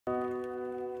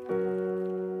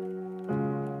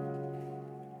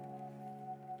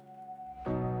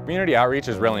Community outreach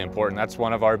is really important. That's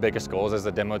one of our biggest goals as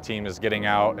a demo team, is getting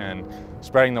out and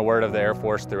spreading the word of the Air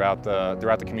Force throughout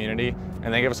the community.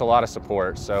 And they give us a lot of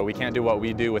support. So we can't do what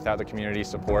we do without the community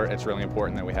support. It's really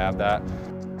important that we have that.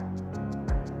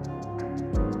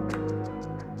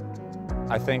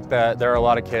 I think that there are a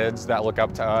lot of kids that look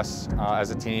up to us as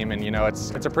a team, and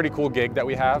it's a pretty cool gig that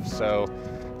we have. So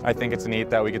I think it's neat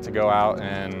that we get to go out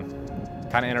and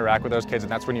kind of interact with those kids,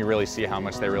 and that's when you really see how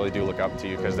much they really do look up to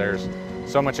you, because there's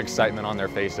so much excitement on their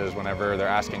faces whenever they're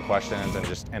asking questions and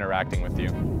just interacting with you.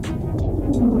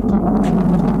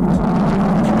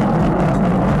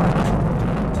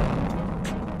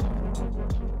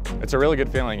 It's a really good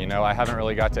feeling, I haven't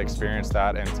really got to experience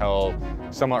that until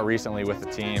somewhat recently with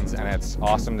the teams, and it's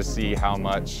awesome to see how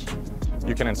much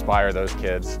you can inspire those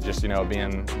kids, just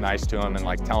being nice to them and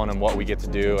like telling them what we get to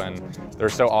do, and they're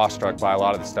so awestruck by a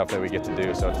lot of the stuff that we get to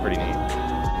do, so it's pretty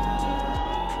neat.